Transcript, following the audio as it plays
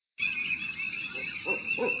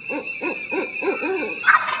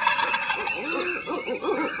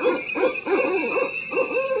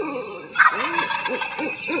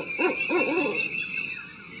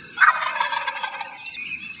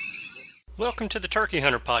welcome to the Turkey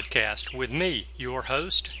Hunter Podcast with me, your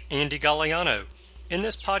host, Andy Galliano. In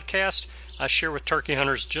this podcast, I share with turkey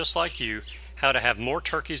hunters just like you how to have more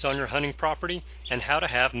turkeys on your hunting property and how to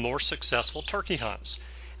have more successful turkey hunts.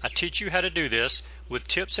 I teach you how to do this with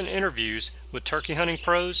tips and interviews with turkey hunting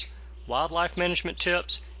pros, wildlife management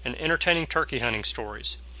tips, and entertaining turkey hunting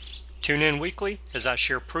stories. Tune in weekly as I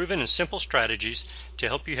share proven and simple strategies to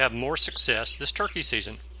help you have more success this turkey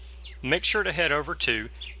season. Make sure to head over to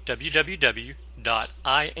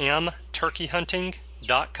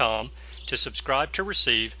www.iamturkeyhunting.com to subscribe to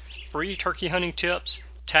receive free turkey hunting tips,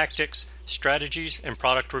 tactics, strategies, and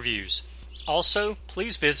product reviews. Also,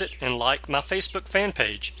 please visit and like my Facebook fan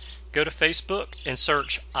page. Go to Facebook and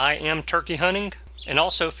search I Am Turkey Hunting, and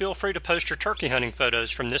also feel free to post your turkey hunting photos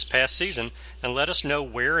from this past season and let us know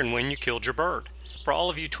where and when you killed your bird. For all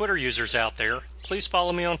of you Twitter users out there, please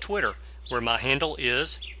follow me on Twitter, where my handle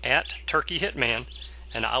is @TurkeyHitman,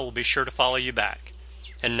 and I will be sure to follow you back.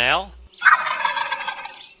 And now,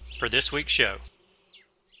 for this week's show.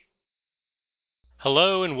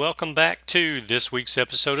 Hello and welcome back to this week's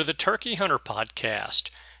episode of the Turkey Hunter Podcast.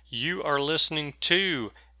 You are listening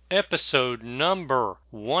to episode number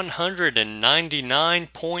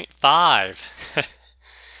 199.5.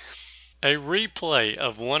 A replay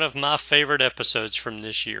of one of my favorite episodes from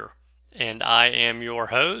this year. And I am your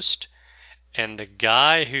host, and the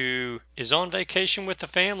guy who is on vacation with the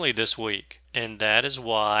family this week. And that is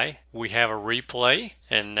why we have a replay,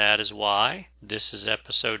 and that is why this is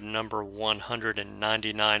episode number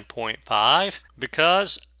 199.5,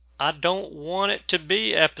 because I don't want it to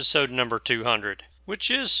be episode number 200,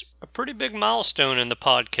 which is a pretty big milestone in the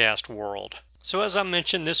podcast world. So as I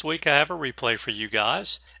mentioned, this week I have a replay for you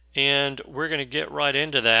guys, and we're going to get right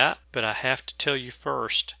into that, but I have to tell you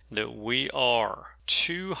first that we are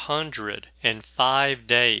 205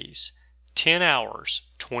 days, 10 hours,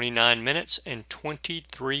 29 minutes, and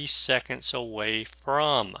 23 seconds away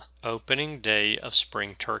from opening day of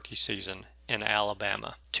spring turkey season in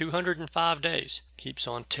Alabama. 205 days. Keeps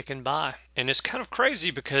on ticking by. And it's kind of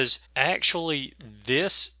crazy because actually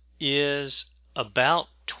this is about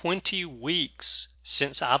 20 weeks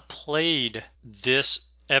since I played this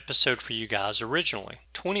episode for you guys originally.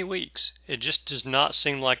 20 weeks. It just does not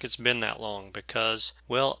seem like it's been that long because,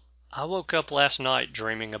 well, I woke up last night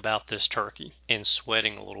dreaming about this turkey and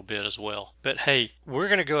sweating a little bit as well. But hey, we're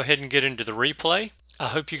going to go ahead and get into the replay. I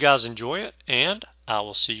hope you guys enjoy it, and I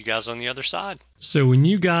will see you guys on the other side. So when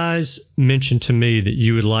you guys mentioned to me that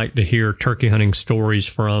you would like to hear turkey hunting stories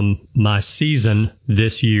from my season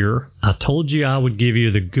this year, I told you I would give you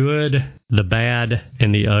the good, the bad,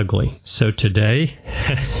 and the ugly. So today,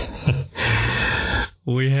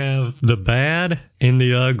 we have the bad and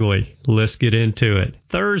the ugly. Let's get into it.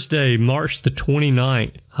 Thursday, March the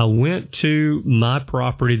 29th, I went to my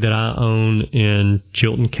property that I own in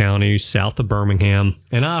Chilton County, south of Birmingham,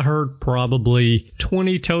 and I heard probably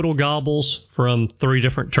 20 total gobbles from 3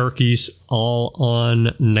 different turkeys, all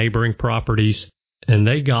on neighboring properties. And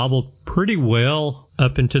they gobbled pretty well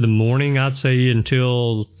up into the morning, I'd say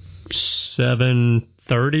until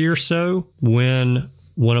 7:30 or so, when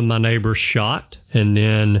one of my neighbors shot, and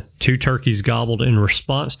then 2 turkeys gobbled in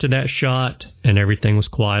response to that shot, and everything was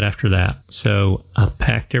quiet after that. So I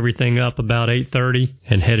packed everything up about 8:30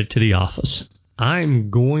 and headed to the office. I'm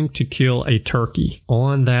going to kill a turkey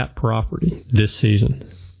on that property this season.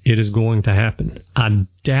 It is going to happen. I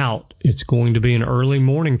doubt it's going to be an early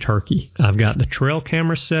morning turkey. I've got the trail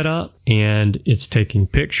camera set up, and it's taking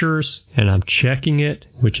pictures, and I'm checking it,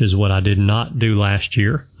 which is what I did not do last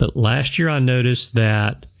year. But last year I noticed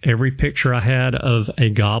that every picture I had of a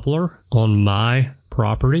gobbler on my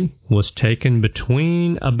property was taken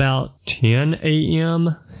between about 10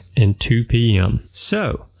 a.m. and 2 p.m.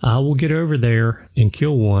 So I will get over there and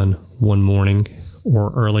kill one morning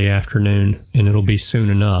or early afternoon, and it'll be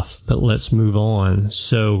soon enough. But let's move on.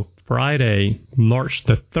 So Friday, March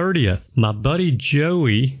the 30th, my buddy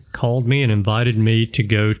Joey called me and invited me to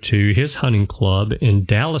go to his hunting club in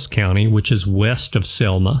Dallas County, which is west of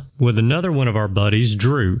Selma, with another one of our buddies,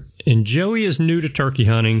 Drew. And Joey is new to turkey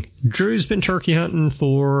hunting. Drew's been turkey hunting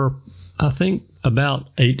for, I think, about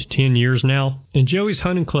 8 to 10 years now. And Joey's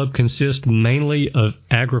hunting club consists mainly of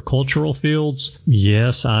agricultural fields.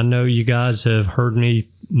 Yes, I know you guys have heard me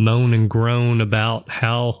moan and groan about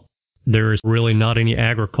how there is really not any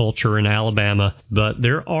agriculture in Alabama, but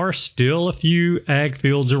there are still a few ag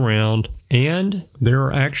fields around, and there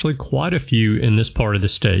are actually quite a few in this part of the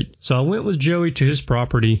state. So I went with Joey to his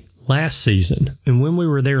property last season. And when we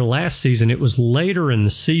were there last season, it was later in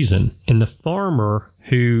the season, and the farmer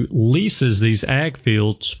who leases these ag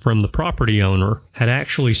fields from the property owner had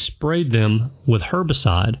actually sprayed them with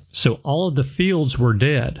herbicide. So all of the fields were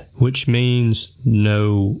dead, which means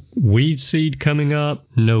no weed seed coming up,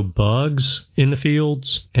 no bugs in the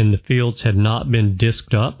fields, and the fields had not been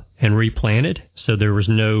disked up and replanted. So there was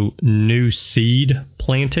no new seed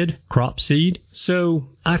planted, crop seed. So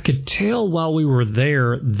I could tell while we were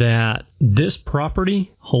there that this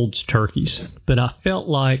property holds turkeys, but I felt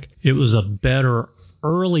like it was a better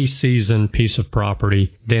early season piece of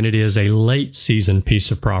property than it is a late season piece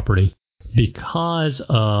of property because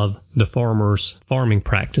of the farmer's farming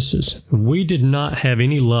practices. We did not have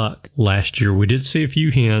any luck last year. We did see a few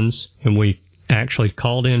hens, and we actually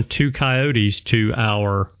called in 2 coyotes to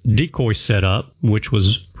our decoy setup, which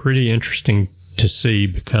was pretty interesting to see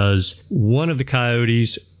because one of the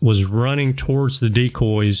coyotes was running towards the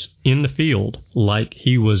decoys in the field like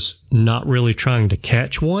he was not really trying to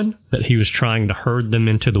catch one, but he was trying to herd them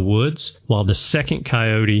into the woods, while the second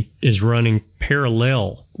coyote is running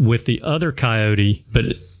parallel with the other coyote, but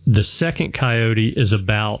the second coyote is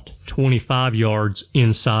about 25 yards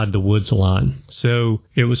inside the woods line. So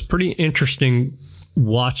it was pretty interesting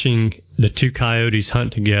watching the 2 coyotes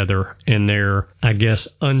hunt together and their, I guess,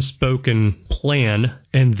 unspoken plan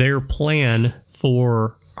and their plan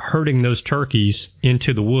for herding those turkeys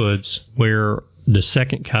into the woods where the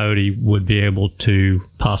second coyote would be able to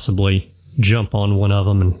possibly jump on one of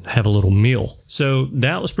them and have a little meal. So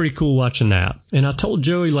that was pretty cool watching that. And I told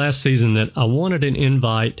Joey last season that I wanted an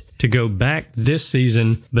invite to go back this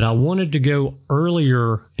season, but I wanted to go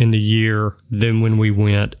earlier in the year than when we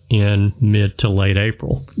went in mid to late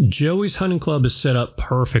April. Joey's hunting club is set up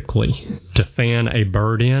perfectly to fan a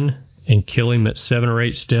bird in and kill him at 7 or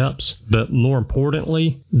 8 steps. But more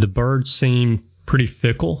importantly, the birds seem pretty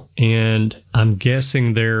fickle, and I'm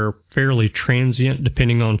guessing they're fairly transient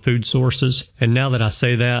depending on food sources. And now that I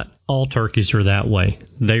say that, all turkeys are that way.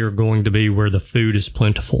 They are going to be where the food is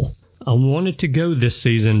plentiful. I wanted to go this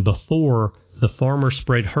season before the farmer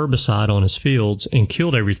sprayed herbicide on his fields and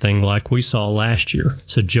killed everything like we saw last year.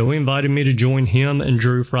 So Joey invited me to join him and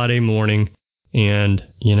Drew Friday morning. And,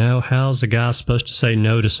 you know, how's a guy supposed to say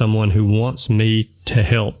no to someone who wants me to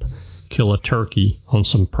help kill a turkey on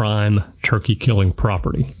some prime turkey killing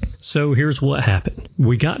property? So here's what happened.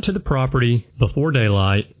 We got to the property before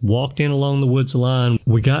daylight, walked in along the woods line.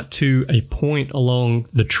 We got to a point along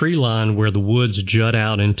the tree line where the woods jut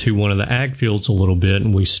out into one of the ag fields a little bit,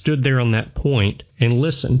 and we stood there on that point and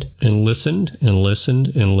listened and listened and listened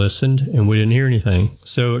and listened, and we didn't hear anything.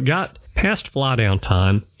 So it got past fly down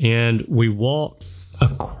time, and we walked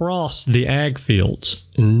across the ag fields.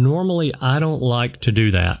 And normally I don't like to do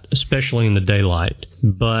that, especially in the daylight,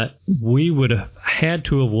 but we would have had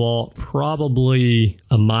to have walked probably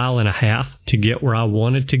 1.5 miles to get where I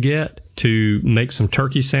wanted to get to make some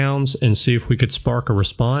turkey sounds and see if we could spark a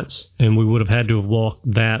response. And we would have had to have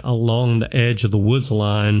walked that along the edge of the woods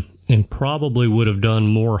line and probably would have done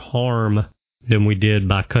more harm than we did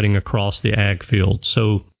by cutting across the ag field.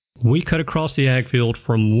 So we cut across the ag field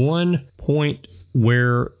from one point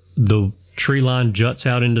where the tree line juts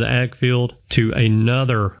out into the ag field to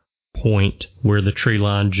another point where the tree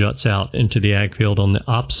line juts out into the ag field on the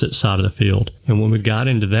opposite side of the field. And when we got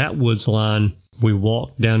into that woods line, we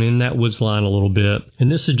walked down in that woods line a little bit.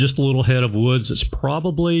 And this is just a little head of woods. It's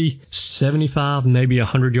probably 75, maybe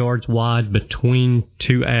 100 yards wide between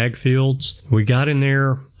 2 ag fields. We got in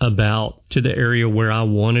there about to the area where I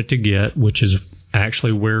wanted to get, which is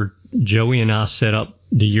actually where Joey and I set up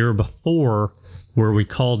the year before, where we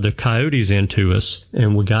called the coyotes into us.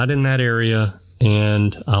 And we got in that area,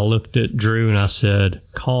 and I looked at Drew and I said,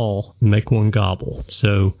 call, make one gobble.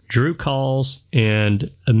 So Drew calls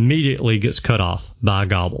and immediately gets cut off by a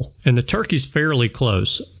gobble. And the turkey's fairly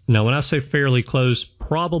close. Now, when I say fairly close,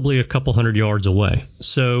 probably a couple 100 yards away.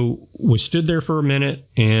 So we stood there for a minute,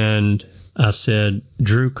 and I said,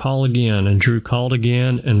 Drew, call again. And Drew called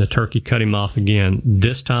again, and the turkey cut him off again.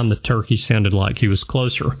 This time the turkey sounded like he was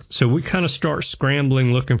closer. So we kind of start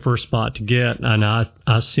scrambling, looking for a spot to get. And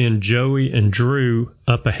I send Joey and Drew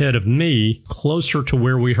up ahead of me, closer to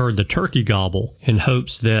where we heard the turkey gobble, in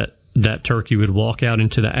hopes that that turkey would walk out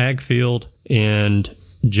into the ag field and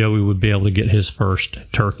Joey would be able to get his first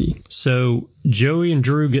turkey. So Joey and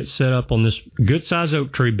Drew get set up on this good-sized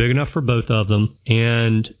oak tree, big enough for both of them,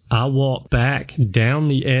 and I walk back down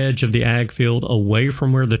the edge of the ag field away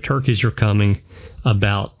from where the turkeys are coming,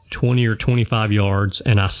 about 20 or 25 yards,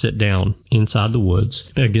 and I sit down inside the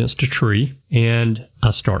woods against a tree, and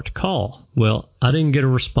I start to call. Well, I didn't get a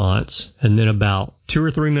response, and then about 2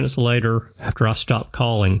 or 3 minutes later, after I stopped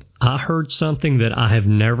calling, I heard something that I have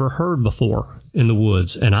never heard before in the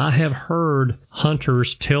woods, and I have heard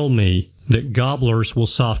hunters tell me that gobblers will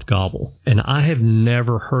soft gobble, and I have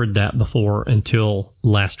never heard that before until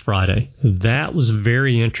last Friday. That was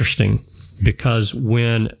very interesting, because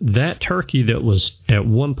when that turkey that was at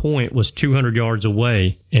one point was 200 yards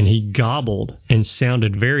away and he gobbled and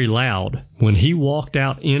sounded very loud, when he walked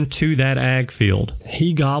out into that ag field,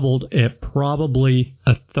 he gobbled at probably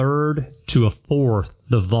a third to a fourth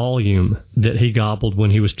the volume that he gobbled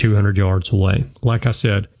when he was 200 yards away. Like I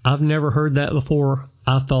said, I've never heard that before.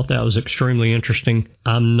 I thought that was extremely interesting.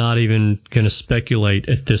 I'm not even going to speculate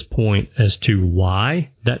at this point as to why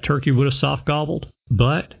that turkey would have soft gobbled,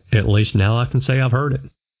 but at least now I can say I've heard it.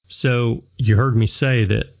 So you heard me say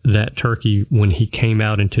that that turkey, when he came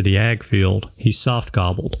out into the ag field, he soft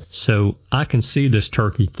gobbled. So I can see this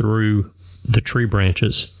turkey through the tree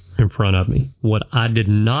branches in front of me. What I did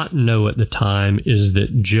not know at the time is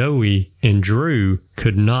that Joey and Drew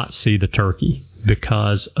could not see the turkey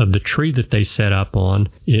because of the tree that they set up on.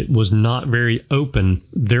 It was not very open.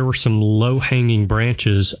 There were some low-hanging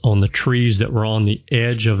branches on the trees that were on the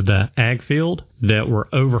edge of the ag field that were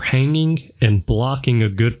overhanging and blocking a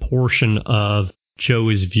good portion of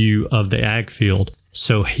Joey's view of the ag field.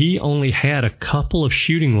 So he only had a couple of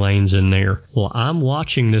shooting lanes in there. Well, I'm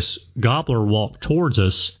watching this gobbler walk towards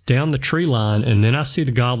us down the tree line, and then I see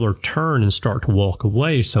the gobbler turn and start to walk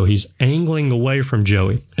away. So he's angling away from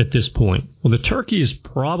Joey at this point. Well, the turkey is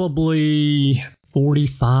probably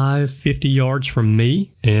 45, 50 yards from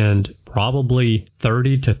me and probably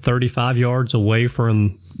 30 to 35 yards away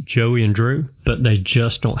from Joey and Drew, but they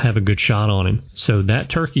just don't have a good shot on him. So that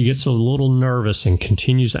turkey gets a little nervous and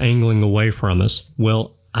continues angling away from us.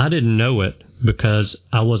 Well, I didn't know it because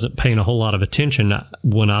I wasn't paying a whole lot of attention.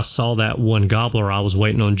 When I saw that one gobbler I was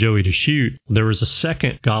waiting on Joey to shoot, there was a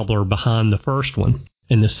second gobbler behind the first one.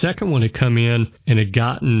 And the second one had come in and had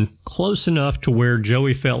gotten close enough to where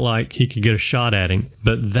Joey felt like he could get a shot at him.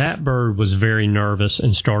 But that bird was very nervous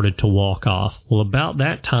and started to walk off. Well, about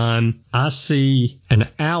that time, I see an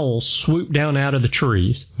owl swoop down out of the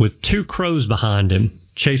trees with 2 crows behind him,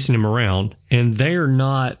 chasing him around. And they are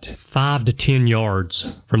not 5 to 10 yards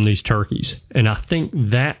from these turkeys. And I think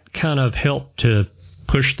that kind of helped to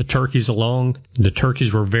push the turkeys along. The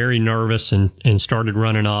turkeys were very nervous and started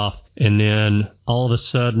running off. And then all of a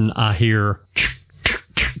sudden I hear,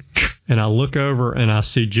 and I look over and I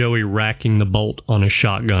see Joey racking the bolt on his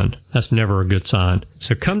shotgun. That's never a good sign.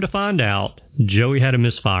 So come to find out, Joey had a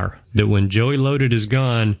misfire. That when Joey loaded his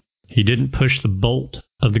gun, he didn't push the bolt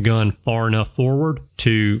of the gun far enough forward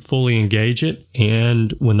to fully engage it.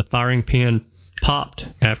 And when the firing pin popped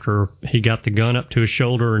after he got the gun up to his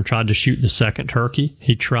shoulder and tried to shoot the second turkey,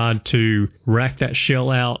 he tried to rack that shell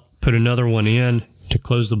out, put another one in to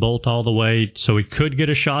close the bolt all the way so he could get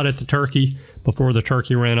a shot at the turkey before the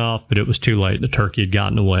turkey ran off, but it was too late. The turkey had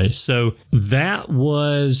gotten away. So that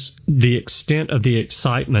was the extent of the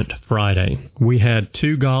excitement Friday. We had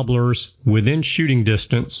 2 gobblers within shooting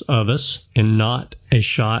distance of us, and not a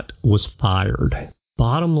shot was fired.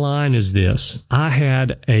 Bottom line is this: I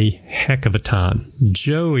had a heck of a time.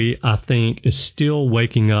 Joey, I think, is still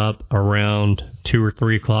waking up around 2 or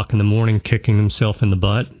 3 o'clock in the morning, kicking himself in the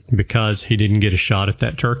butt because he didn't get a shot at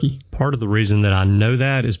that turkey. Part of the reason that I know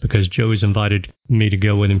that is because Joey's invited me to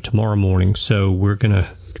go with him tomorrow morning, so we're going to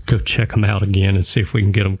go check him out again and see if we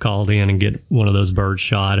can get him called in and get one of those birds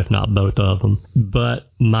shot, if not both of them.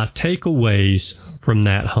 But my takeaways from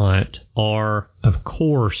that hunt are, of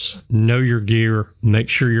course, know your gear, make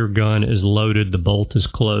sure your gun is loaded, the bolt is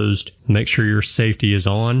closed, make sure your safety is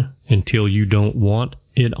on until you don't want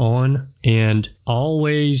it on, and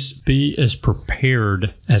always be as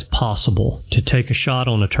prepared as possible to take a shot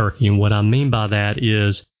on a turkey. And what I mean by that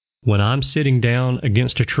is, when I'm sitting down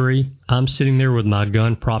against a tree, I'm sitting there with my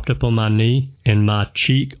gun propped up on my knee and my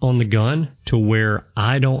cheek on the gun to where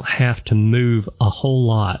I don't have to move a whole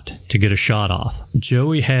lot to get a shot off.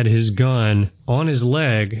 Joey had his gun on his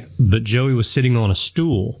leg, but Joey was sitting on a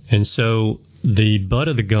stool. And so the butt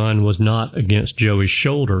of the gun was not against Joey's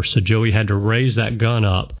shoulder, so Joey had to raise that gun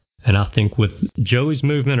up. And I think with Joey's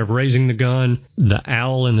movement of raising the gun, the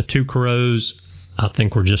owl and the 2 crows, I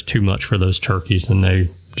think were just too much for those turkeys, and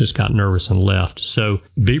they just got nervous and left. So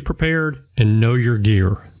be prepared and know your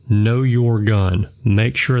gear. Know your gun.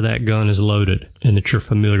 Make sure that gun is loaded and that you're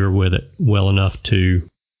familiar with it well enough to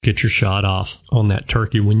get your shot off on that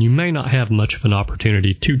turkey when you may not have much of an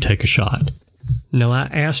opportunity to take a shot. Now, I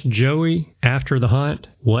asked Joey after the hunt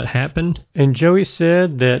what happened, and Joey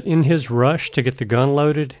said that in his rush to get the gun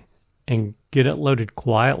loaded and get it loaded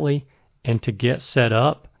quietly and to get set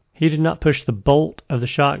up, he did not push the bolt of the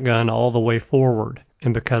shotgun all the way forward.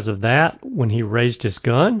 And because of that, when he raised his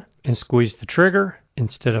gun and squeezed the trigger,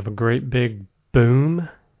 instead of a great big boom,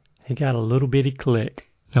 he got a little bitty click.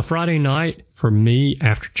 Now, Friday night, for me,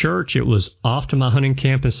 after church, it was off to my hunting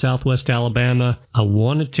camp in southwest Alabama. I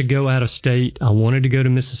wanted to go out of state. I wanted to go to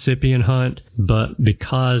Mississippi and hunt, but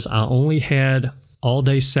because I only had all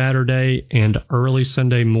day Saturday and early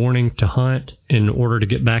Sunday morning to hunt in order to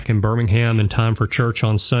get back in Birmingham in time for church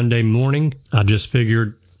on Sunday morning, I just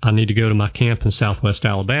figured I need to go to my camp in southwest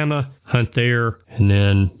Alabama, hunt there, and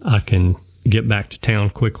then I can get back to town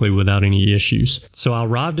quickly without any issues. So I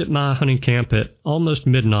arrived at my hunting camp at almost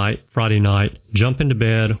midnight Friday night, jump into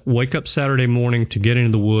bed, wake up Saturday morning to get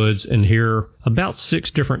into the woods and hear about 6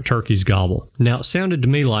 different turkeys gobble. Now, it sounded to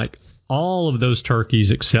me like all of those turkeys,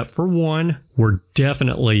 except for one, were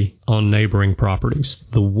definitely on neighboring properties.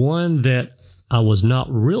 The one that I was not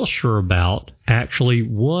real sure about actually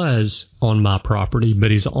was on my property, but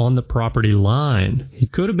he's on the property line. He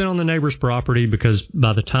could have been on the neighbor's property because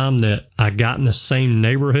by the time that I got in the same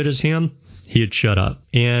neighborhood as him, he had shut up.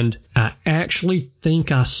 And I actually think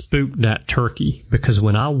I spooked that turkey because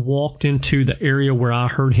when I walked into the area where I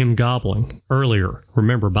heard him gobbling earlier,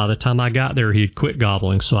 remember, by the time I got there, he had quit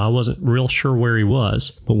gobbling, so I wasn't real sure where he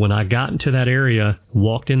was. But when I got into that area,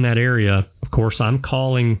 walked in that area, of course, I'm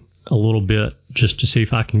calling a little bit just to see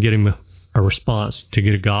if I can get him a response to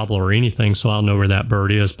get a gobble or anything so I'll know where that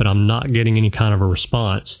bird is, but I'm not getting any kind of a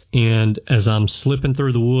response. And as I'm slipping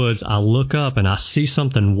through the woods, I look up and I see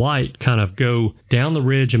something white kind of go down the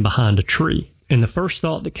ridge and behind a tree. And the first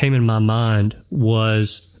thought that came in my mind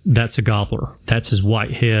was, that's a gobbler. That's his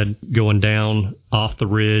white head going down off the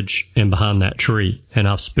ridge and behind that tree, and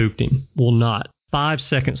I've spooked him. Well, not 5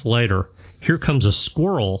 seconds later, here comes a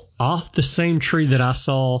squirrel off the same tree that I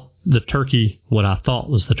saw the turkey, what I thought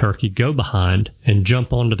was the turkey, go behind and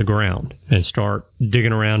jump onto the ground and start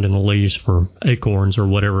digging around in the leaves for acorns or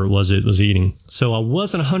whatever it was eating. So I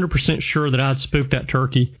wasn't 100% sure that I'd spooked that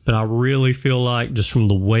turkey, but I really feel like just from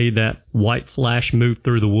the way that white flash moved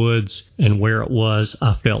through the woods and where it was,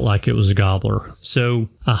 I felt like it was a gobbler. So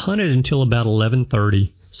I hunted until about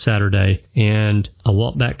 11:30 Saturday, and I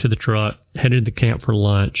walked back to the truck, headed to the camp for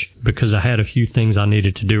lunch because I had a few things I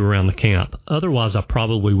needed to do around the camp. Otherwise, I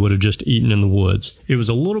probably would have just eaten in the woods. It was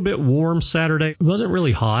a little bit warm Saturday. It wasn't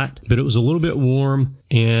really hot, but it was a little bit warm,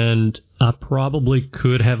 and I probably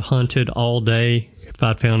could have hunted all day if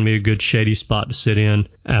I'd found me a good shady spot to sit in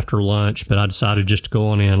after lunch, but I decided just to go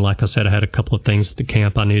on in. Like I said, I had a couple of things at the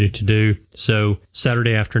camp I needed to do. So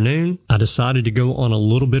Saturday afternoon, I decided to go on a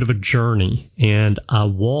little bit of a journey, and I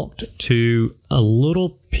walked to a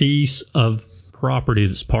little piece of property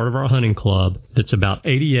that's part of our hunting club that's about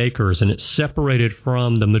 80 acres, and it's separated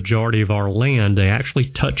from the majority of our land. They actually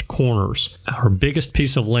touch corners. Our biggest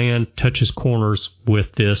piece of land touches corners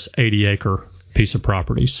with this 80-acre piece of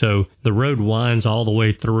property. So the road winds all the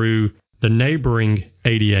way through the neighboring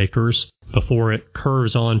 80 acres before it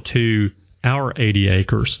curves onto our 80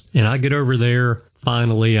 acres. And I get over there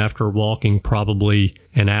finally after walking probably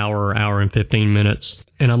an hour and 15 minutes,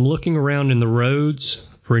 and I'm looking around in the roads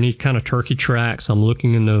for any kind of turkey tracks. I'm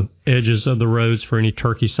looking in the edges of the roads for any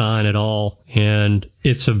turkey sign at all, and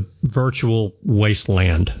it's a virtual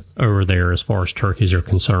wasteland over there as far as turkeys are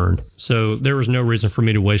concerned. So there was no reason for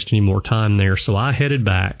me to waste any more time there, so I headed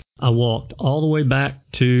back. I walked all the way back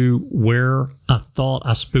to where I thought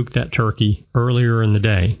I spooked that turkey earlier in the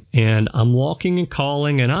day, and I'm walking and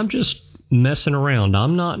calling, and I'm just messing around.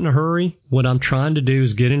 I'm not in a hurry. What I'm trying to do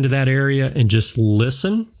is get into that area and just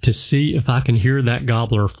listen to see if I can hear that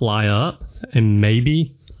gobbler fly up and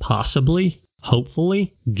maybe, possibly,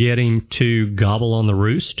 hopefully get him to gobble on the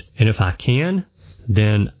roost. And if I can,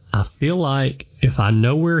 then I feel like if I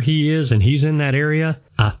know where he is and he's in that area,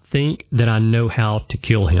 I think that I know how to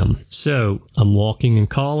kill him. So I'm walking and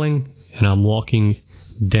calling, and I'm walking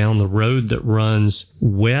down the road that runs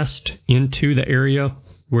west into the area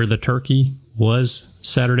where the turkey was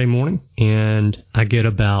Saturday morning, and I get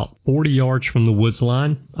about 40 yards from the woods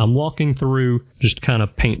line. I'm walking through, just to kind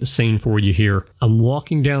of paint the scene for you here. I'm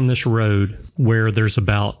walking down this road where there's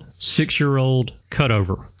about 6-year-old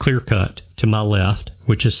cutover, clear cut to my left,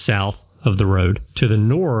 which is south of the road. To the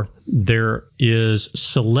north, there is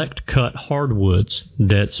select cut hardwoods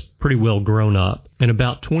that's pretty well grown up. And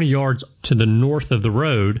about 20 yards to the north of the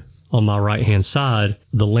road, on my right-hand side,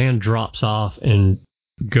 the land drops off and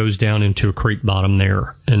goes down into a creek bottom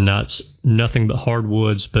there, and that's nothing but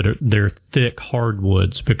hardwoods, but they're thick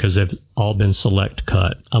hardwoods because they've all been select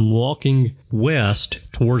cut. I'm walking west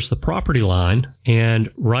towards the property line, and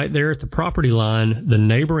right there at the property line, the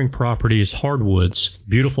neighboring property is hardwoods,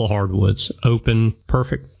 beautiful hardwoods, open,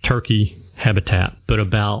 perfect turkey habitat. But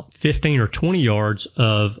about 15 or 20 yards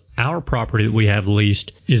of our property that we have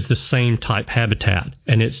leased is the same type habitat,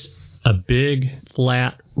 and it's a big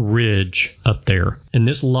flat ridge up there. And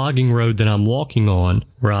this logging road that I'm walking on,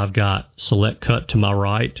 where I've got select cut to my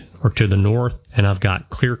right or to the north, and I've got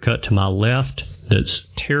clear cut to my left that's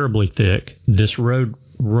terribly thick, this road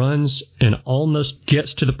runs and almost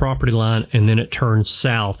gets to the property line, and then it turns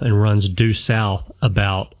south and runs due south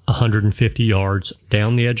about 150 yards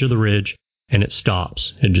down the edge of the ridge, and it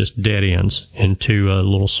stops. It just dead ends into a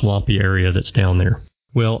little swampy area that's down there.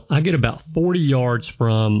 Well, I get about 40 yards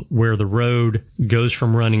from where the road goes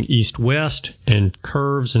from running east-west and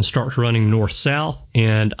curves and starts running north-south,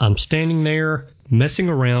 and I'm standing there messing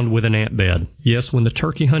around with an ant bed. Yes, when the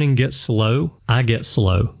turkey hunting gets slow, I get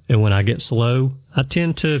slow. And when I get slow, I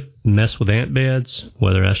tend to mess with ant beds,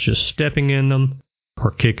 whether that's just stepping in them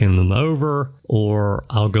or kicking them over, or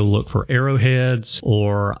I'll go look for arrowheads,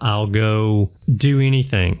 or I'll go do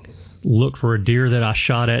anything. Look for a deer that I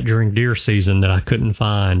shot at during deer season that I couldn't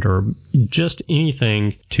find, or just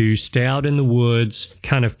anything to stay out in the woods,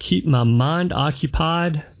 kind of keep my mind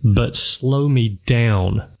occupied, but slow me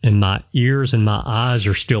down, and my ears and my eyes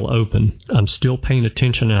are still open. I'm still paying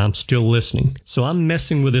attention and I'm still listening. So I'm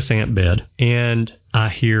messing with this ant bed, and I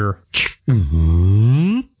hear,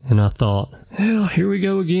 and I thought, well, here we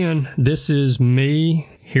go again. This is me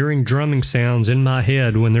hearing drumming sounds in my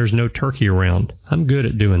head when there's no turkey around. I'm good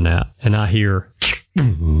at doing that. And I hear,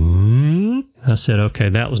 I said, okay,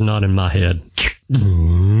 that was not in my head.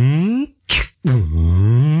 And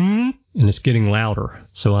it's getting louder.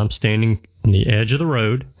 So I'm standing on the edge of the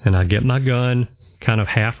road, and I get my gun kind of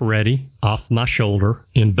half ready off my shoulder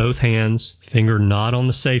in both hands, finger not on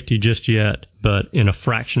the safety just yet, but in a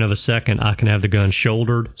fraction of a second I can have the gun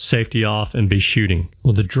shouldered, safety off, and be shooting.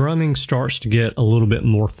 Well, the drumming starts to get a little bit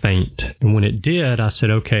more faint, and when it did, I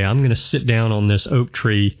said, okay, I'm going to sit down on this oak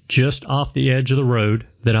tree just off the edge of the road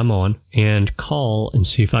that I'm on and call and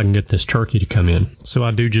see if I can get this turkey to come in. So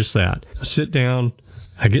I do just that. I sit down,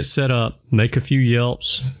 I get set up, make a few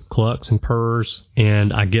yelps, clucks and purrs,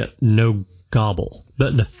 and I get no gobble.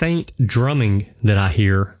 But the faint drumming that I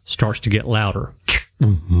hear starts to get louder.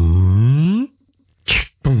 And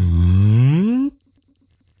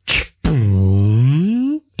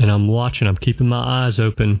I'm watching, I'm keeping my eyes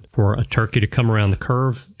open for a turkey to come around the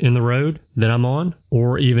curve in the road that I'm on,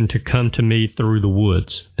 or even to come to me through the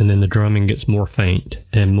woods. And then the drumming gets more faint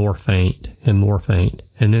and more faint and more faint.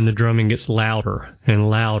 And then the drumming gets louder and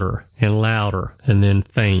louder and louder, and then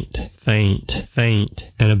faint, faint, faint.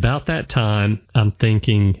 And about that time, I'm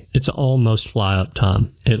thinking it's almost fly-up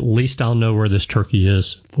time. At least I'll know where this turkey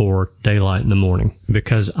is for daylight in the morning,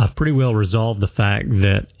 because I've pretty well resolved the fact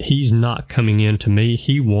that he's not coming in to me.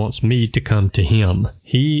 He wants me to come to him.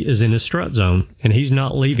 He is in his strut zone, and he's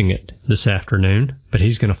not leaving it this afternoon, but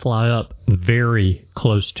he's going to fly up very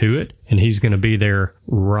close to it, and he's going to be there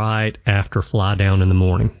right after fly down in the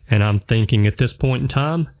morning. And I'm thinking at this point in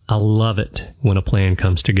time, I love it when a plan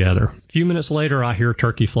comes together. A few minutes later, I hear a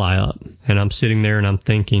turkey fly up, and I'm sitting there and I'm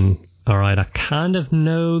thinking, all right, I kind of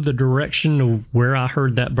know the direction of where I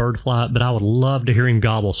heard that bird fly up, but I would love to hear him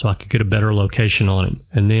gobble so I could get a better location on him.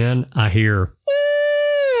 And then I hear,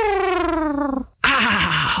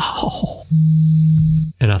 ow!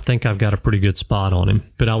 And I think I've got a pretty good spot on him,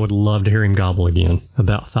 but I would love to hear him gobble again.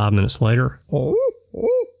 About 5 minutes later,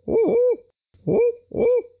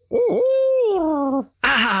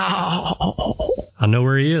 I know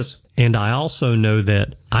where he is. And I also know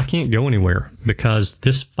that I can't go anywhere, because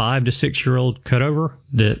this 5 to 6 year old cutover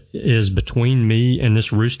that is between me and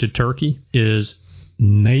this roosted turkey is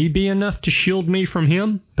maybe enough to shield me from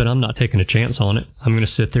him, but I'm not taking a chance on it. I'm going to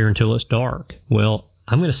sit there until it's dark. Well,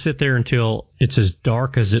 I'm going to sit there until it's as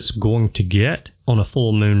dark as it's going to get on a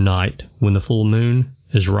full moon night when the full moon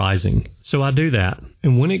is rising. So I do that.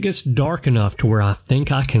 And when it gets dark enough to where I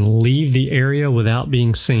think I can leave the area without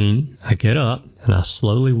being seen, I get up and I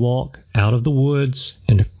slowly walk out of the woods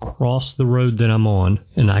and across the road that I'm on,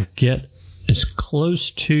 and I get as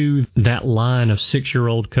close to that line of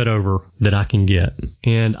 6-year-old cutover that I can get.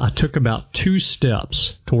 And I took about 2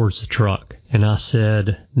 steps towards the truck, and I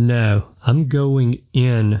said, no, I'm going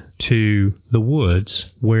in to the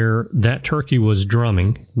woods where that turkey was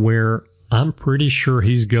drumming, where I'm pretty sure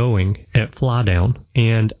he's going at fly down,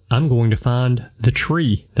 and I'm going to find the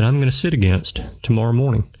tree that I'm going to sit against tomorrow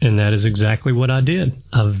morning. And that is exactly what I did.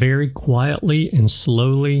 I very quietly and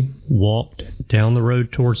slowly walked down the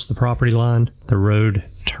road towards the property line. The road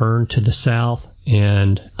turned to the south,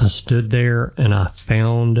 and I stood there and I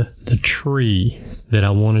found the tree that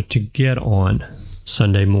I wanted to get on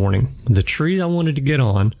Sunday morning. The tree I wanted to get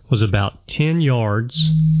on was about 10 yards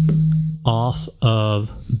off of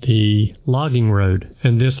the logging road.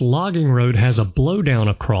 And this logging road has a blowdown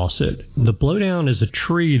across it. The blowdown is a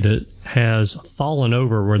tree that has fallen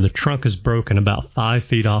over where the trunk is broken about 5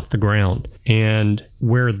 feet off the ground. And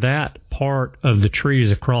where that part of the tree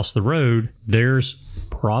is across the road, there's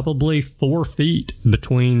probably 4 feet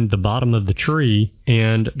between the bottom of the tree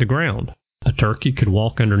and the ground. A turkey could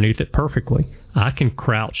walk underneath it perfectly. I can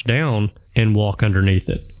crouch down and walk underneath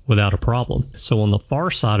it without a problem. So on the far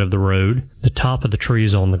side of the road, the top of the tree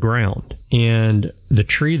is on the ground. And the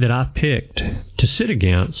tree that I picked to sit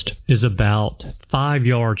against is about 5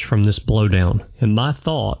 yards from this blowdown. And my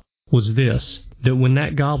thought was this, that when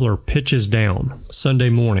that gobbler pitches down Sunday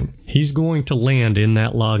morning, he's going to land in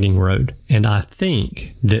that logging road. And I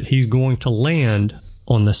think that he's going to land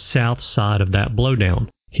on the south side of that blowdown.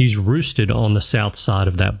 He's roosted on the south side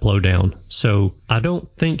of that blowdown. So I don't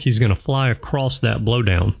think he's going to fly across that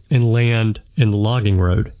blowdown and land in the logging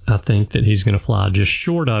road. I think that he's going to fly just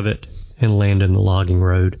short of it and land in the logging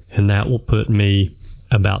road. And that will put me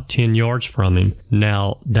about 10 yards from him.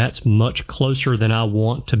 Now, that's much closer than I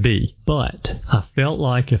want to be. But I felt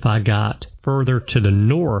like if I got further to the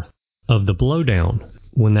north of the blowdown,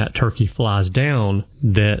 when that turkey flies down,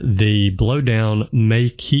 that the blowdown may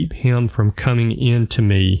keep him from coming into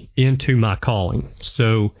my calling.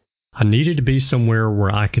 So I needed to be somewhere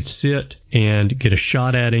where I could sit and get a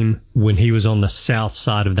shot at him when he was on the south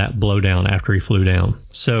side of that blowdown after he flew down.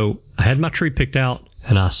 So I had my tree picked out,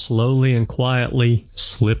 and I slowly and quietly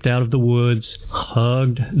slipped out of the woods,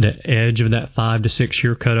 hugged the edge of that 5 to 6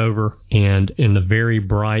 year cutover, and in the very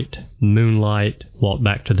bright moonlight, walked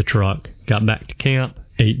back to the truck, got back to camp,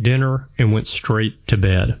 ate dinner, and went straight to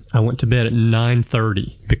bed. I went to bed at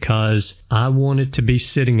 9:30 because I wanted to be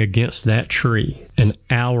sitting against that tree an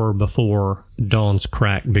hour before dawn's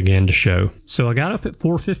crack began to show. So I got up at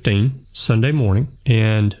 4:15 Sunday morning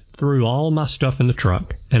and threw all my stuff in the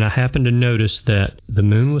truck, and I happened to notice that the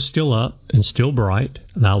moon was still up and still bright,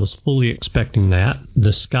 and I was fully expecting that.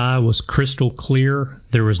 The sky was crystal clear,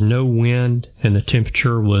 there was no wind, and the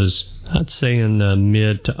temperature was, I'd say, in the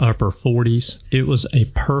mid to upper 40s. It was a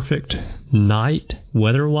perfect night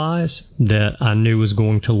weather-wise that I knew was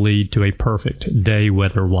going to lead to a perfect day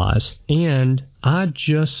weather-wise. And I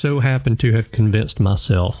just so happened to have convinced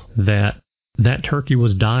myself that that turkey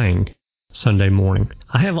was dying Sunday morning.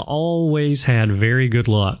 I have always had very good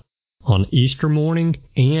luck on Easter morning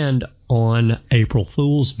and on April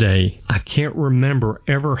Fool's Day. I can't remember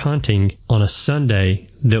ever hunting on a Sunday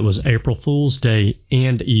that was April Fool's Day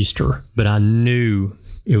and Easter, but I knew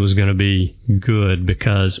it was going to be good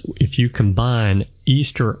because if you combine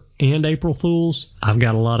Easter and April Fool's, I've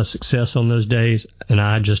got a lot of success on those days, and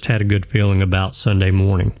I just had a good feeling about Sunday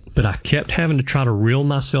morning. But I kept having to try to reel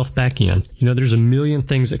myself back in. You know, there's a million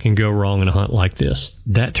things that can go wrong in a hunt like this.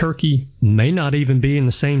 That turkey may not even be in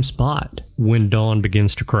the same spot when dawn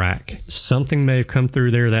begins to crack. Something may have come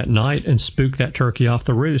through there that night and spooked that turkey off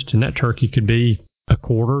the roost, and that turkey could be a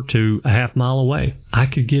quarter to a half mile away. I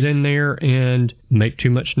could get in there and make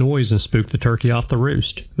too much noise and spook the turkey off the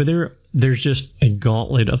roost. But there's just a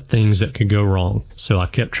gauntlet of things that could go wrong. So I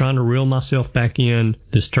kept trying to reel myself back in.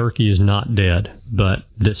 This turkey is not dead, but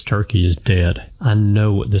this turkey is dead. I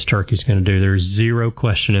know what this turkey is going to do. There's zero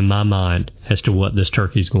question in my mind as to what this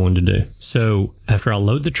turkey is going to do. So after I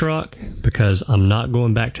load the truck, because I'm not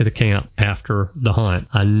going back to the camp after the hunt,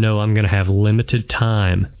 I know I'm going to have limited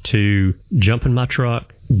time to jump in my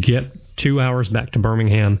truck, get 2 hours back to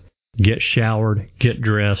Birmingham, get showered, get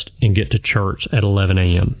dressed, and get to church at 11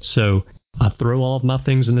 a.m. So I throw all of my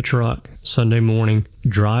things in the truck Sunday morning,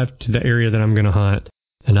 drive to the area that I'm going to hunt,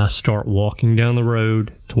 and I start walking down the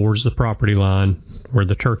road towards the property line where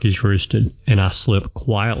the turkey's roosted, and I slip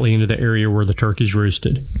quietly into the area where the turkey's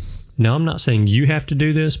roosted. Now, I'm not saying you have to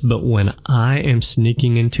do this, but when I am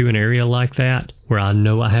sneaking into an area like that, where I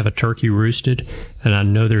know I have a turkey roosted, and I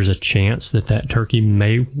know there's a chance that that turkey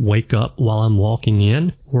may wake up while I'm walking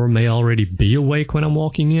in, or may already be awake when I'm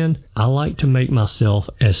walking in, I like to make myself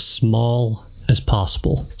as small as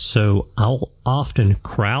possible. So I'll often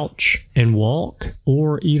crouch and walk,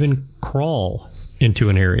 or even crawl into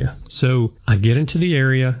an area. So I get into the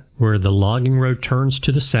area where the logging road turns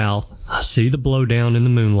to the south. I see the blowdown in the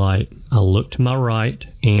moonlight. I look to my right,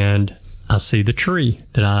 and I see the tree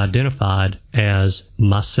that I identified as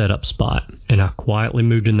my setup spot, and I quietly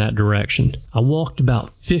moved in that direction. I walked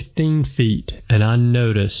about 15 feet, and I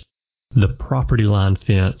noticed the property line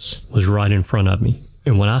fence was right in front of me.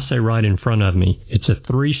 And when I say right in front of me, it's a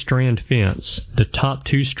 3-strand fence. The top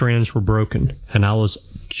 2 strands were broken, and I was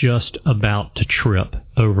just about to trip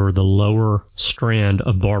over the lower strand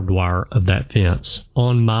of barbed wire of that fence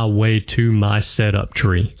on my way to my setup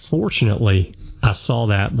tree. Fortunately, I saw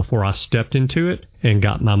that before I stepped into it and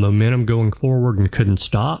got my momentum going forward and couldn't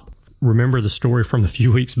stop. Remember the story from a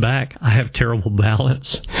few weeks back? I have terrible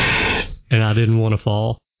balance and I didn't want to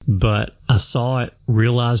fall. But I saw it,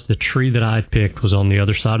 realized the tree that I had picked was on the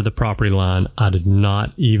other side of the property line. I did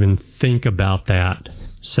not even think about that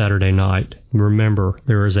Saturday night. Remember,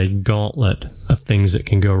 there is a gauntlet of things that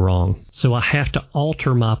can go wrong. So I have to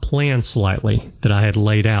alter my plan slightly that I had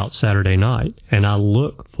laid out Saturday night, and I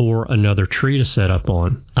look for another tree to set up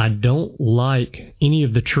on. I don't like any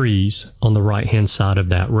of the trees on the right-hand side of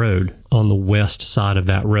that road, on the west side of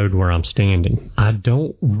that road where I'm standing. I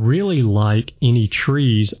don't really like any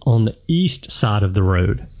trees on the east side of the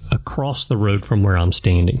road, across the road from where I'm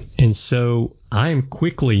standing. And so I am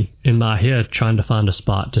quickly in my head trying to find a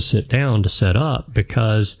spot to sit down to set up,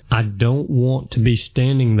 because I don't want to be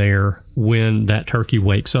standing there when that turkey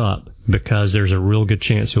wakes up, because there's a real good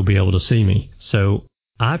chance he'll be able to see me. So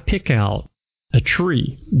I pick out a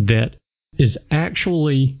tree that is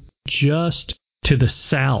actually just to the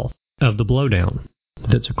south of the blowdown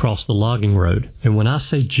that's across the logging road. And when I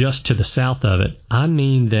say just to the south of it, I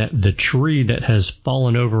mean that the tree that has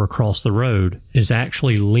fallen over across the road is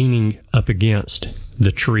actually leaning up against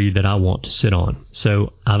the tree that I want to sit on.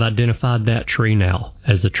 So I've identified that tree now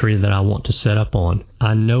as the tree that I want to set up on.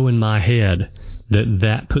 I know in my head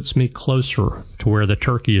that puts me closer to where the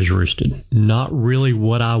turkey is roosted. Not really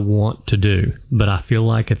what I want to do, but I feel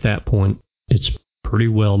like at that point it's pretty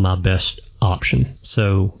well my best option.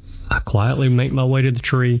 So I quietly make my way to the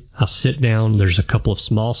tree. I sit down. There's a couple of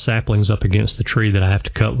small saplings up against the tree that I have to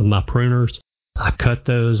cut with my pruners. I cut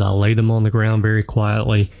those. I lay them on the ground very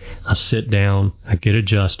quietly. I sit down. I get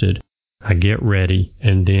adjusted. I get ready.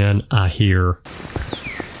 And then I hear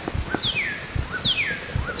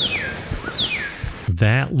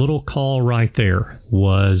that little call right there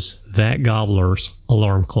was that gobbler's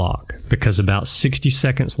alarm clock. Because about 60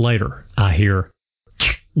 seconds later, I hear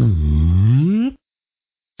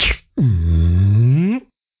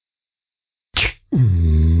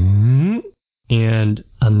and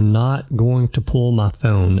I'm not going to pull my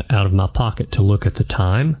phone out of my pocket to look at the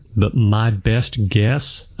time, but my best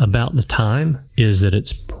guess about the time is that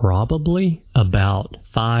it's probably about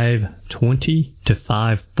 5:20 to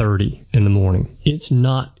 5:30 in the morning. It's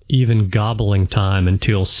not even gobbling time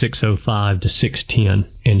until 6:05 to 6:10,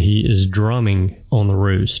 and he is drumming on the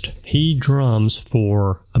roost. He drums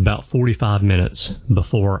for about 45 minutes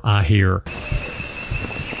before I hear.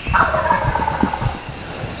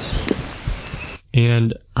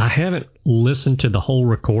 And I haven't listened to the whole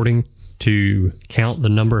recording to count the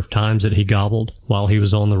number of times that he gobbled while he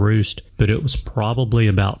was on the roost, but it was probably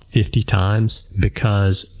about 50 times,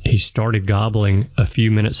 because he started gobbling a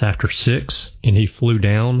few minutes after 6 and he flew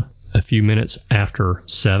down a few minutes after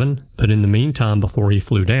 7. But in the meantime, before he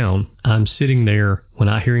flew down, I'm sitting there when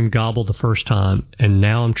I hear him gobble the first time, and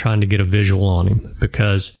now I'm trying to get a visual on him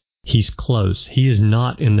because he's close. He is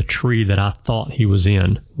not in the tree that I thought he was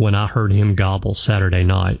in when I heard him gobble Saturday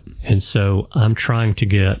night. And so I'm trying to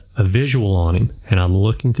get a visual on him, and I'm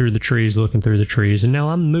looking through the trees, and now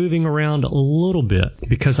I'm moving around a little bit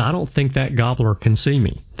because I don't think that gobbler can see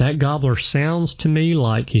me. That gobbler sounds to me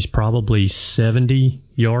like he's probably 70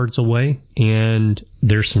 yards away, and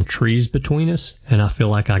there's some trees between us, and I feel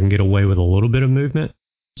like I can get away with a little bit of movement.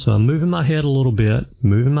 So I'm moving my head a little bit,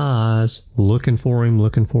 moving my eyes, looking for him,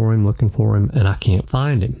 and I can't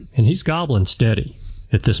find him. And he's gobbling steady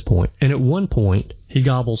at this point. And at one point, he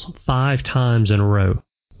gobbles 5 times in a row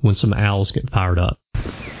when some owls get fired up.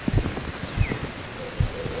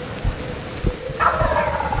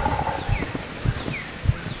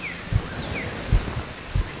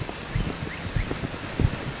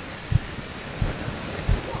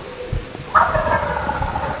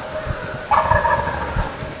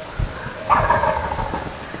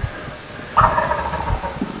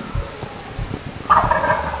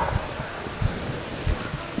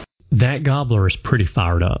 That gobbler is pretty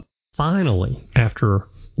fired up. Finally, after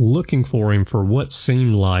looking for him for what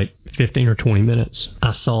seemed like 15 or 20 minutes,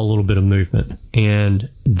 I saw a little bit of movement. And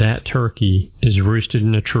that turkey is roosted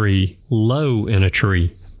in a tree, low in a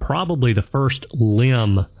tree, probably the first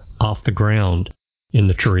limb off the ground in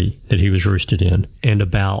the tree that he was roosted in, and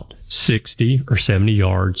about 60 or 70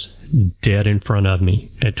 yards dead in front of me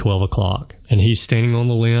at 12 o'clock. And he's standing on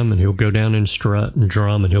the limb, and he'll go down and strut and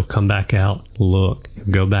drum, and he'll come back out, look. He'll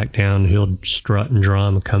go back down, he'll strut and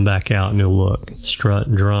drum, and come back out, and he'll look. Strut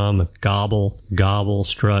and drum, gobble, gobble,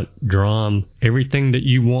 strut, drum. Everything that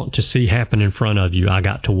you want to see happen in front of you, I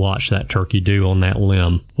got to watch that turkey do on that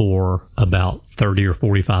limb for about 30 or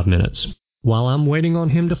 45 minutes. While I'm waiting on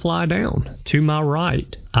him to fly down, to my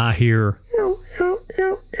right, I hear...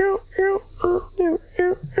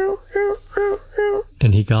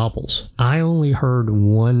 and he gobbles. I only heard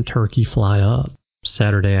one turkey fly up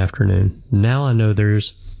Saturday afternoon. Now I know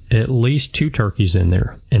there's at least 2 turkeys in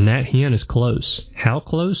there, and that hen is close. How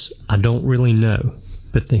close? I don't really know,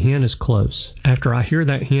 but the hen is close. After I hear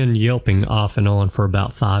that hen yelping off and on for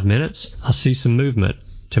about 5 minutes, I see some movement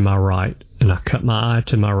to my right, and I cut my eye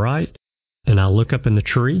to my right, and I look up in the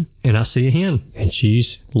tree, and I see a hen, and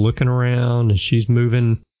she's looking around, and she's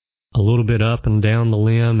moving a little bit up and down the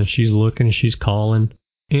limb, and she's looking and she's calling.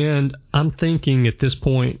 And I'm thinking at this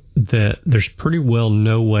point that there's pretty well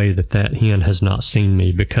no way that that hen has not seen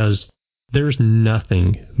me, because there's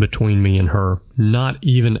nothing between me and her, not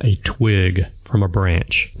even a twig from a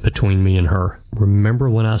branch between me and her. Remember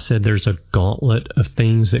when I said there's a gauntlet of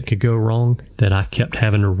things that could go wrong, that I kept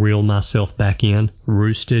having to reel myself back in?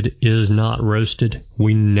 Roosted is not roasted.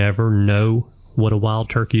 We never know what a wild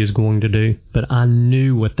turkey is going to do, but I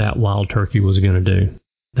knew what that wild turkey was going to do.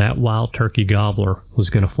 That wild turkey gobbler was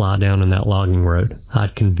going to fly down in that logging road.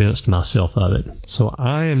 I'd convinced myself of it. So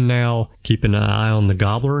I am now keeping an eye on the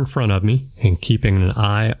gobbler in front of me and keeping an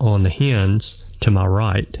eye on the hens to my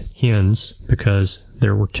right. Hens, because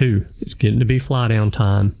there were 2. It's getting to be fly down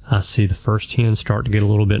time. I see the first hen start to get a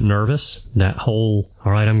little bit nervous. That whole,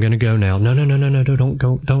 all right, I'm going to go now. No, don't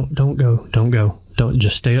go. Don't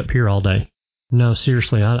just stay up here all day. No,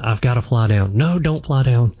 seriously, I've got to fly down. No, don't fly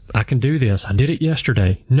down. I can do this. I did it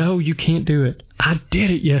yesterday. No, you can't do it. I did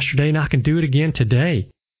it yesterday, and I can do it again today.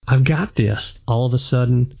 I've got this. All of a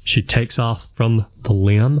sudden, she takes off from the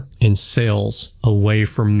limb and sails away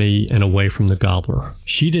from me and away from the gobbler.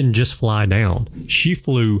 She didn't just fly down. She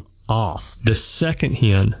flew off. The second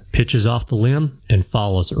hen pitches off the limb and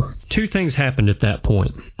follows her. 2 things happened at that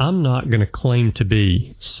point. I'm not going to claim to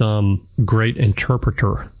be some great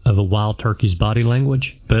interpreter of a wild turkey's body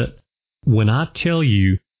language, but when I tell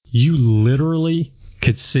you, you literally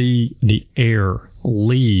could see the air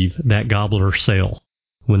leave that gobbler's sail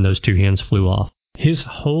when those 2 hens flew off. His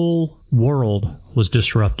whole world was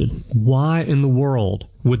disrupted. Why in the world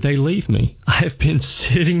would they leave me? I have been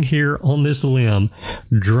sitting here on this limb,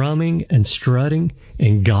 drumming and strutting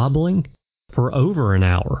and gobbling for over an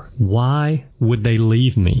hour. Why would they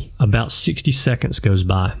leave me? About 60 seconds goes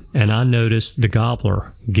by, and I notice the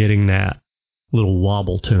gobbler getting that little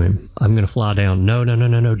wobble to him. I'm going to fly down. No,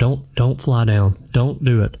 don't fly down. Don't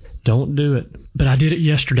do it. Don't do it. But I did it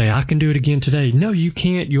yesterday. I can do it again today. No, you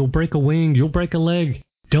can't. You'll break a wing. You'll break a leg.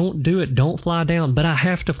 Don't do it. Don't fly down. But I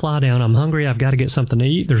have to fly down. I'm hungry. I've got to get something to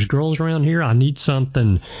eat. There's girls around here. I need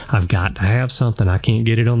something. I've got to have something. I can't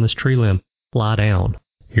get it on this tree limb. Fly down.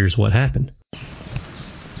 Here's what happened.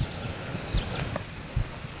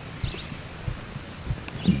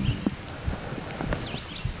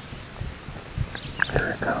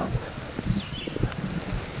 Here it comes.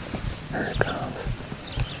 Here it comes.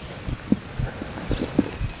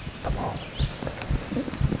 Come on.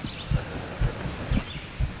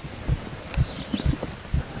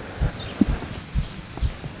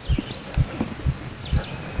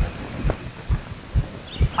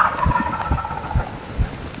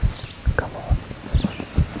 Come on.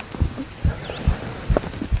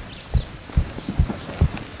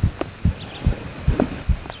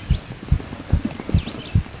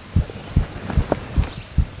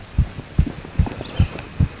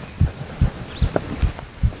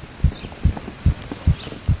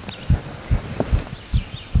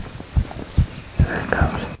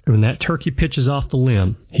 When that turkey pitches off the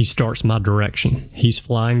limb, he starts my direction. He's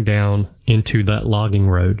flying down into that logging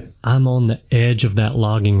road. I'm on the edge of that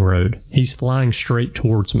logging road. He's flying straight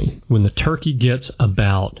towards me. When the turkey gets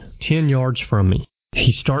about 10 yards from me,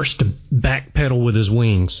 he starts to backpedal with his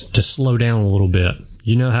wings to slow down a little bit.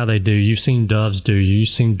 You know how they do. You've seen doves do. You've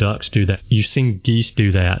seen ducks do that. You've seen geese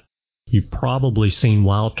do that. You've probably seen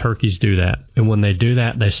wild turkeys do that. And when they do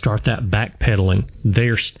that, they start that backpedaling.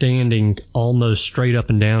 They're standing almost straight up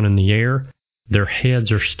and down in the air. Their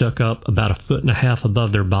heads are stuck up about 1.5 feet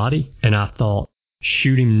above their body. And I thought,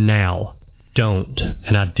 shoot him now. Don't.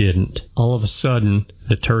 And I didn't. All of a sudden,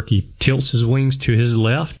 the turkey tilts his wings to his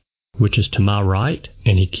left, which is to my right,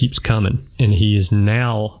 and he keeps coming. And he is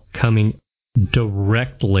now coming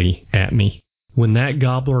directly at me. When that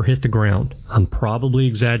gobbler hit the ground, I'm probably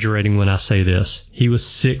exaggerating when I say this, he was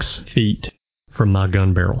 6 feet from my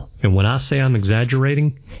gun barrel. And when I say I'm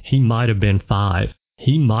exaggerating, he might have been 5.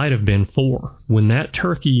 He might have been 4. When that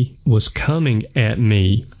turkey was coming at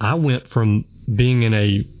me, I went from being in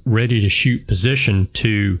a ready-to-shoot position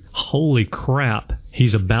to, holy crap,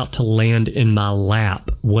 he's about to land in my lap.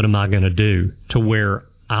 What am I going to do? To where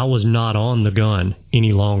I was not on the gun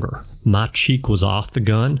any longer. My cheek was off the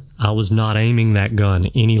gun. I was not aiming that gun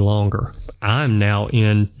any longer. I'm now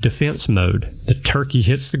in defense mode. The turkey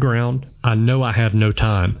hits the ground. I know I have no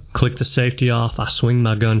time. Click the safety off. I swing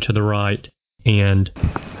my gun to the right, and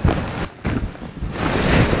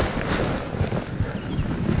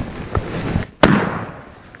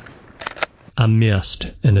I missed,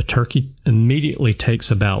 and the turkey immediately takes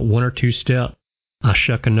about 1 or 2 steps. I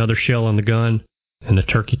shuck another shell on the gun, and the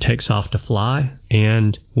turkey takes off to fly,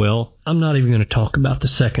 and, well, I'm not even going to talk about the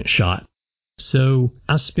second shot. So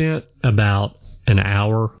I spent about an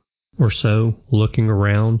hour or so looking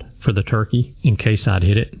around for the turkey in case I'd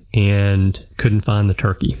hit it, and couldn't find the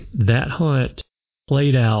turkey. That hunt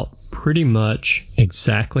played out pretty much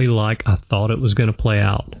exactly like I thought it was going to play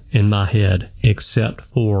out in my head, except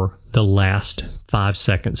for the last 5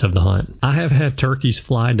 seconds of the hunt. I have had turkeys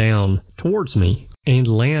fly down towards me and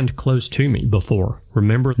land close to me before.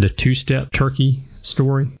 Remember the 2-step turkey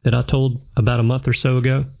story that I told about a month or so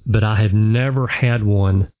ago? But I have never had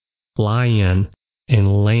one fly in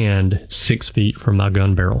and land 6 feet from my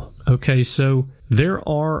gun barrel. Okay, so there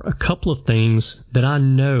are a couple of things that I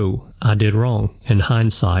know I did wrong in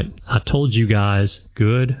hindsight. I told you guys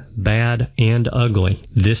good, bad, and ugly.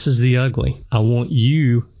 This is the ugly. I want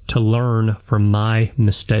you to learn from my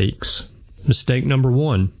mistakes. Mistake number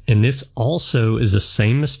 1, and this also is the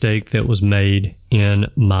same mistake that was made in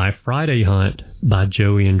my Friday hunt by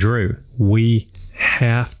Joey and Drew. We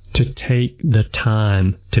have to take the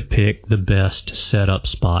time to pick the best setup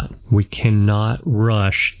spot. We cannot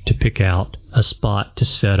rush to pick out a spot to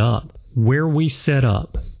set up. Where we set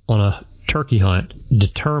up on a turkey hunt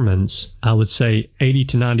determines, I would say 80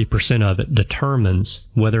 to 90% of it determines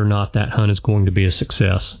whether or not that hunt is going to be a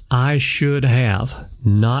success. I should have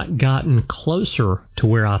not gotten closer to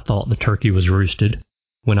where I thought the turkey was roosted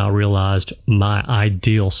when I realized my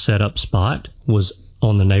ideal setup spot was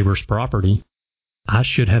on the neighbor's property. I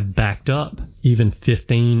should have backed up even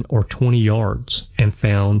 15 or 20 yards and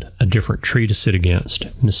found a different tree to sit against.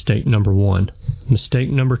 Mistake number 1.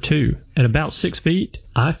 Mistake number 2. At about 6 feet,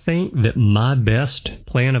 I think that my best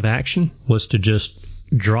plan of action was to just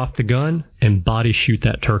drop the gun and body shoot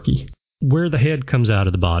that turkey. Where the head comes out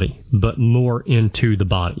of the body, but more into the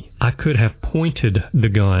body. I could have pointed the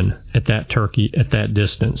gun at that turkey at that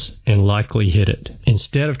distance and likely hit it.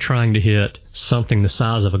 Instead of trying to hit something the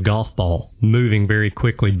size of a golf ball, moving very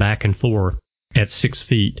quickly back and forth at 6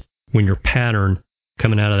 feet when your pattern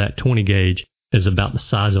coming out of that 20 gauge is about the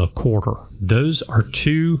size of a quarter. Those are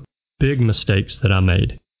 2 big mistakes that I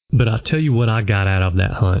made. But I'll tell you what I got out of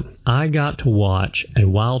that hunt. I got to watch a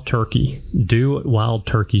wild turkey do what wild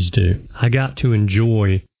turkeys do. I got to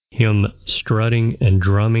enjoy him strutting and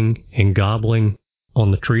drumming and gobbling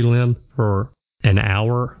on the tree limb for an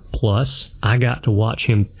hour plus. I got to watch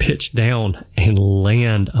him pitch down and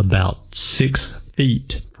land about 6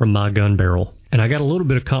 feet from my gun barrel. And I got a little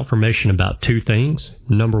bit of confirmation about 2 things.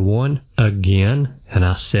 Number 1, again, and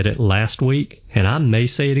I said it last week, and I may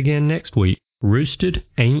say it again next week, roosted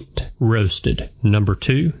ain't roasted. Number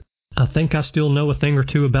 2, I think I still know a thing or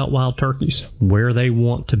 2 about wild turkeys, where they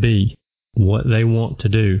want to be, what they want to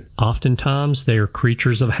do. Oftentimes, they are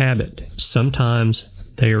creatures of habit.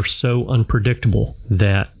 Sometimes they are so unpredictable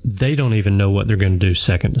that they don't even know what they're going to do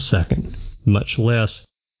second to second, much less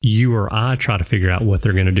you or I try to figure out what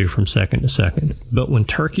they're going to do from second to second. But when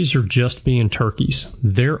turkeys are just being turkeys,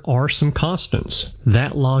 there are some constants.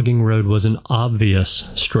 That logging road was an obvious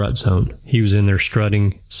strut zone. He was in there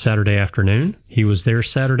strutting Saturday afternoon. He was there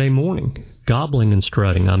Saturday morning, gobbling and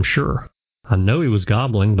strutting, I'm sure. I know he was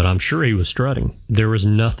gobbling, but I'm sure he was strutting. There was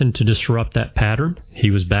nothing to disrupt that pattern. He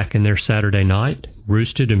was back in there Saturday night,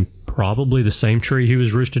 roosted in probably the same tree he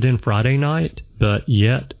was roosted in Friday night, but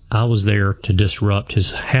yet I was there to disrupt his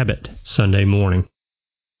habit Sunday morning.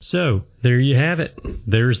 So, there you have it.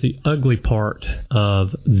 There's the ugly part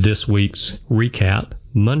of this week's recap.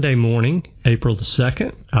 Monday morning, April the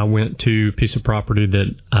 2nd, I went to a piece of property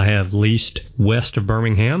that I have leased west of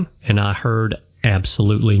Birmingham, and I heard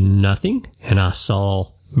absolutely nothing, and I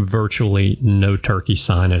saw virtually no turkey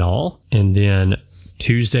sign at all. And then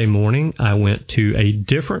Tuesday morning, I went to a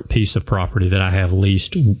different piece of property that I have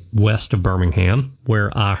leased west of Birmingham, where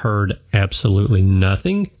I heard absolutely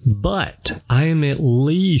nothing, but I am at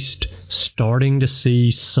least starting to see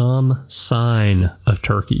some sign of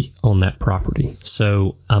turkey on that property.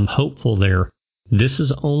 So I'm hopeful there. This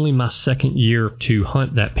is only my second year to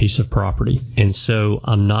hunt that piece of property, and so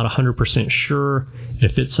I'm not 100% sure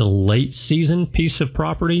if it's a late season piece of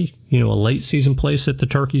property, a late season place that the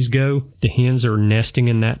turkeys go. The hens are nesting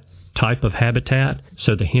in that type of habitat,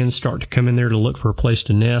 so the hens start to come in there to look for a place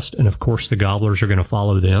to nest, and of course the gobblers are going to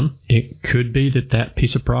follow them. It could be that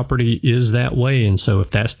piece of property is that way, and so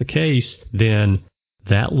if that's the case, then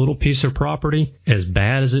that little piece of property, as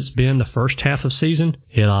bad as it's been the first half of season,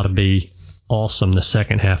 it ought to be awesome the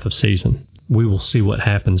second half of season. We will see what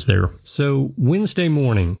happens there. So Wednesday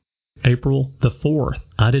morning, April the 4th,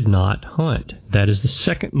 I did not hunt. That is the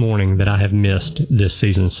second morning that I have missed this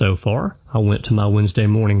season so far. I went to my Wednesday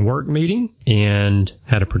morning work meeting and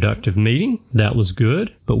had a productive meeting. That was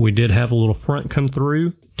good, but we did have a little front come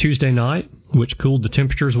through Tuesday night, which cooled the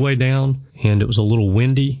temperatures way down, and it was a little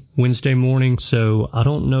windy Wednesday morning, so I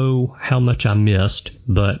don't know how much I missed,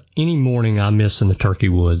 but any morning I miss in the turkey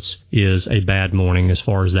woods is a bad morning as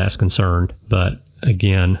far as that's concerned. But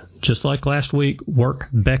again, just like last week, work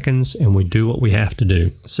beckons and we do what we have to do.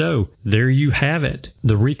 So there you have it,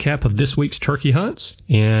 the recap of this week's turkey hunts,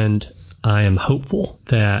 and I am hopeful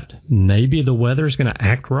that maybe the weather is going to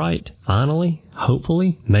act right, finally,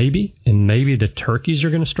 hopefully, maybe, and maybe the turkeys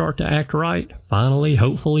are going to start to act right, finally,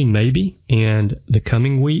 hopefully, maybe, and the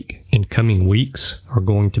coming week and coming weeks are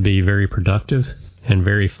going to be very productive and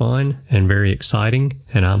very fun and very exciting,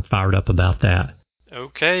 and I'm fired up about that.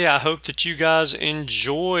 Okay, I hope that you guys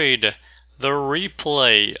enjoyed the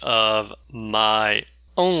replay of my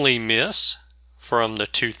only miss from the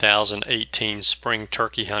 2018 spring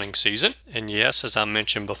turkey hunting season. And yes, as I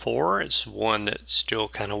mentioned before, it's one that still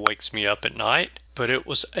kind of wakes me up at night. But it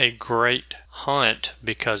was a great hunt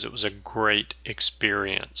because it was a great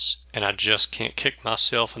experience. And I just can't kick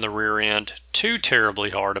myself in the rear end too terribly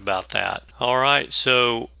hard about that. All right,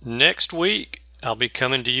 so next week, I'll be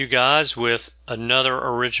coming to you guys with another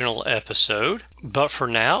original episode. But for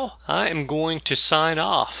now, I am going to sign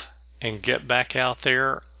off and get back out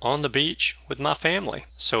there on the beach with my family.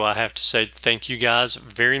 So I have to say thank you guys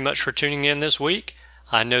very much for tuning in this week.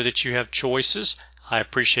 I know that you have choices. I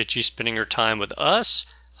appreciate you spending your time with us.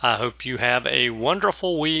 I hope you have a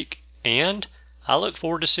wonderful week, and I look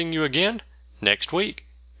forward to seeing you again next week.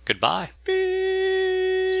 Goodbye.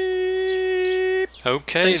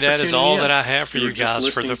 Okay, that is all that I have for you guys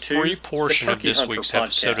for the free portion of this week's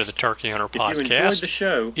episode of the Turkey Hunter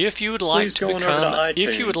Podcast. If you would like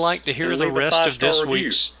to hear the rest of this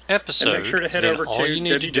week's episode, then all you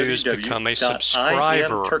need to do is become a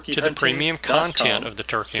subscriber to the premium content of the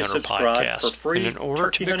Turkey Hunter Podcast. And in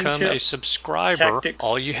order to become a subscriber,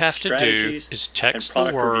 all you have to do is text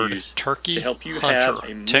the word Turkey Hunter.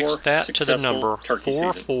 Text that to the number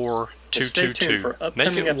 44222.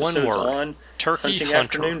 Make it one word, Turkey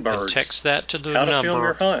Hunter, and text that to the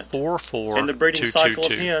number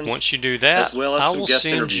 44222. Once you do that, I will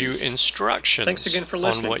send you instructions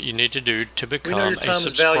on what you need to do to become a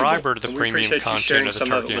subscriber to the premium content of the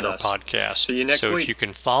Turkey Hunter Podcast. So if you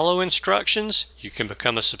can follow instructions, you can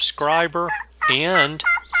become a subscriber and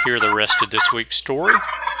hear the rest of this week's story,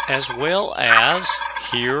 as well as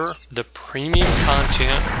hear the premium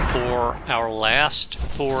content for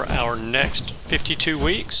our next 52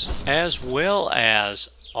 weeks, as well as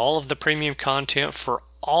all of the premium content for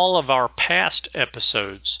all of our past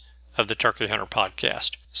episodes of the Turkey Hunter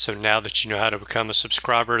Podcast. So now that you know how to become a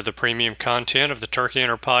subscriber to the premium content of the Turkey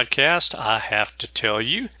Hunter Podcast, I have to tell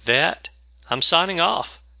you that I'm signing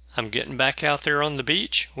off. I'm getting back out there on the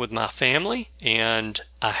beach with my family, and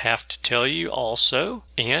I have to tell you also,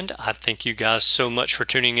 and I thank you guys so much for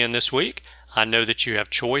tuning in this week. I know that you have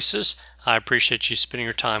choices. I appreciate you spending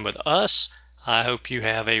your time with us. I hope you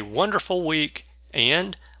have a wonderful week,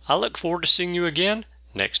 and I look forward to seeing you again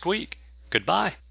next week. Goodbye.